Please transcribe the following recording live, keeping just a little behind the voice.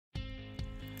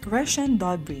Russian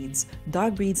dog breeds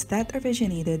that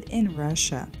originated in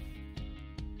Russia.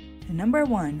 Number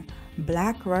 1.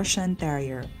 Black Russian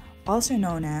Terrier, also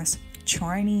known as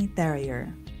Chorny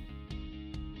Terrier.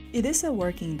 It is a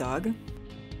working dog,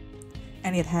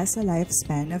 and it has a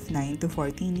lifespan of 9 to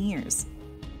 14 years.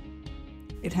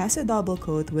 It has a double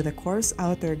coat with a coarse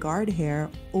outer guard hair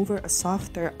over a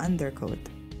softer undercoat.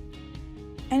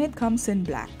 And it comes in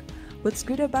black. What's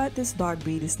good about this dog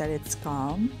breed is that it's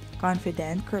calm,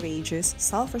 confident, courageous,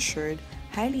 self-assured,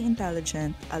 highly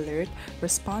intelligent, alert,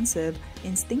 responsive,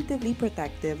 instinctively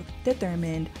protective,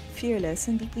 determined, fearless,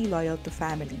 and deeply loyal to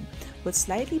family. What's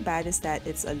slightly bad is that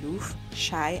it's aloof,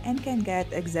 shy, and can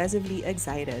get excessively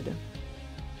excited.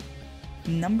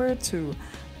 Number 2.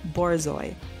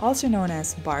 Borzoi, also known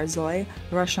as Borzoi,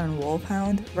 Russian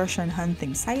Wolfhound, Russian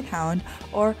Hunting Sighthound,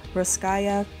 or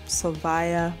Hortaya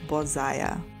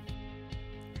Borzaya.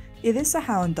 It is a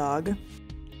hound dog,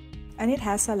 and it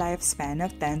has a lifespan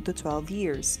of 10 to 12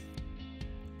 years.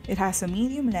 It has a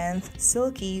medium-length,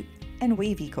 silky, and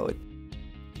wavy coat,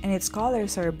 and its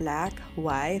colors are black,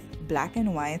 white, black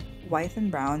and white, white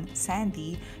and brown,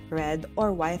 sandy, red,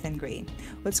 or white and gray.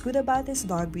 What's good about this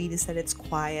dog breed is that it's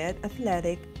quiet,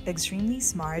 athletic, extremely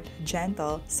smart,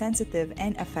 gentle, sensitive,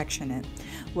 and affectionate.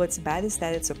 What's bad is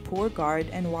that it's a poor guard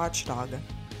and watchdog.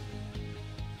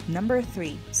 Number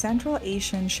 3. Central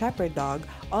Asian Shepherd Dog,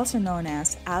 also known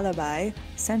as Alibi,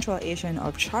 Central Asian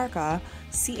Ovcharka,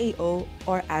 CAO,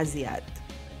 or Asiat.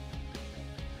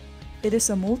 It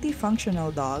is a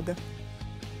multifunctional dog,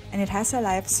 and it has a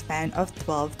lifespan of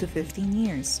 12 to 15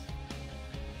 years.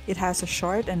 It has a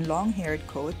short and long-haired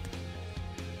coat,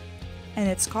 and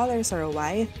its colors are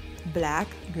white, black,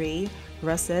 gray,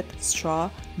 russet,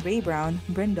 straw, gray-brown,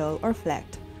 brindle, or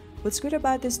flecked. What's good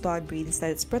about this dog breed is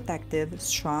that it's protective,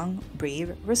 strong,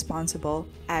 brave, responsible,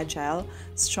 agile,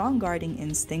 strong guarding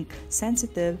instinct,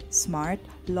 sensitive, smart,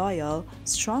 loyal,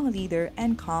 strong leader,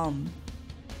 and calm.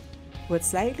 What's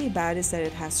slightly bad is that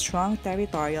it has strong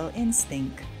territorial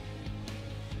instinct.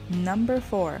 Number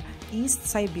 4. East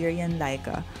Siberian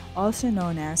Laika, also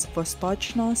known as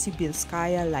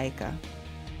Vostochno-Sibirskaya Laika.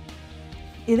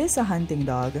 It is a hunting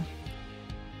dog,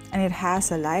 and it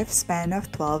has a lifespan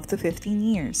of 12 to 15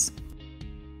 years.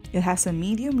 It has a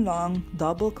medium-long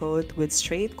double coat with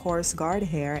straight coarse guard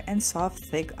hair and soft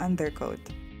thick undercoat.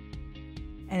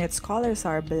 And its colors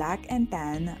are black and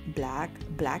tan, black,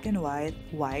 black and white,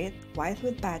 white, white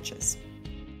with patches.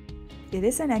 It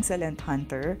is an excellent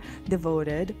hunter,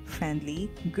 devoted, friendly,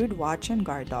 good watch and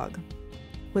guard dog.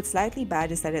 What's slightly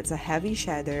bad is that it's a heavy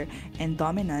shedder and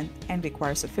dominant and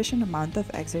requires sufficient amount of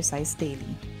exercise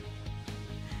daily.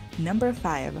 Number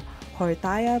 5.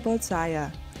 Hortaya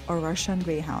Borzaya, or Russian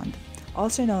Greyhound,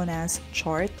 also known as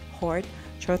Chort, Hort,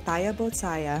 Hortaya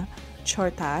Borzaya,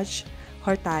 Chortaj,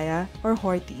 Hortaya, or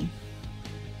Horty.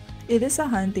 It is a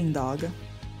hunting dog,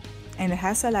 and it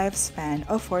has a lifespan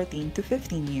of 14 to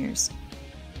 15 years.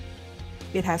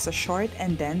 It has a short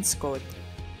and dense coat,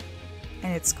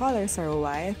 and its colors are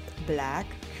white, black,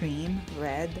 cream,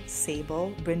 red,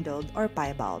 sable, brindled, or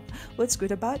piebald. What's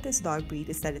good about this dog breed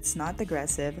is that it's not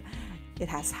aggressive, it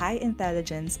has high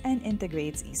intelligence, and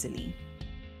integrates easily.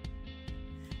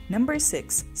 Number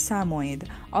 6. Samoyed,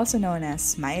 also known as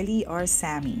Smiley or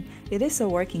Sammy. It is a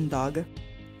working dog,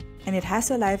 and it has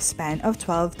a lifespan of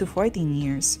 12 to 14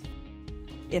 years.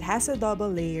 It has a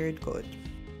double-layered coat,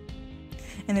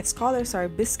 and its colors are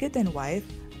biscuit and white,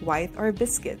 white or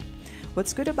biscuit.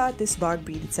 What's good about this dog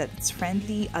breed is that it's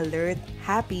friendly, alert,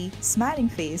 happy, smiling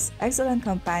face, excellent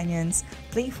companions,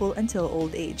 playful until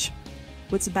old age.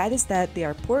 What's bad is that they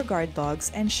are poor guard dogs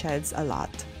and sheds a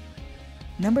lot.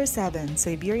 Number 7.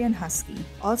 Siberian Husky,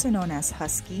 also known as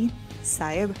Husky,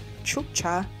 Saib,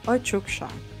 Chukcha, or Chuksha.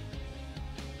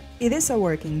 It is a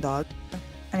working dog,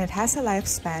 and it has a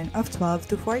lifespan of 12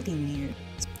 to 14 years.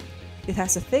 It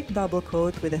has a thick double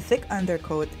coat with a thick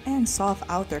undercoat and soft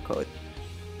outer coat,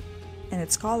 and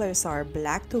its colors are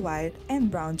black to white and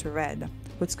brown to red.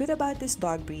 What's good about this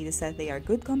dog breed is that they are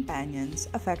good companions,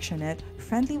 affectionate,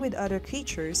 friendly with other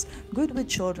creatures, good with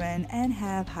children, and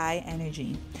have high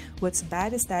energy. What's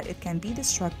bad is that it can be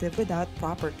destructive without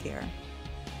proper care.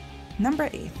 Number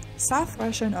 8. South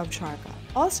Russian Ovcharka,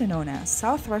 also known as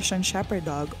South Russian Shepherd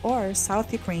Dog or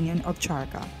South Ukrainian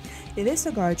Ovcharka. It is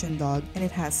a guardian dog, and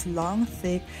it has long,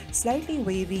 thick, slightly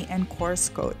wavy, and coarse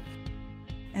coat.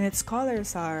 And its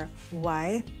colors are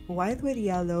white, white with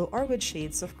yellow, or with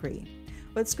shades of gray.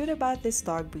 What's good about this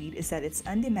dog breed is that it's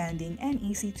undemanding and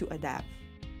easy to adapt.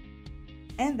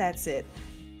 And that's it.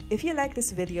 If you like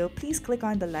this video, please click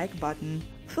on the like button,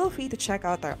 Feel free to check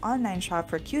out our online shop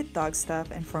for cute dog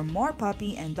stuff, and for more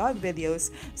puppy and dog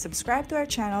videos, subscribe to our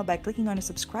channel by clicking on the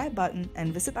subscribe button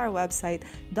and visit our website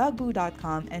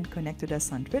dogboo.com and connect with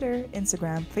us on Twitter,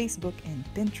 Instagram, Facebook, and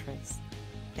Pinterest.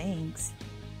 Thanks!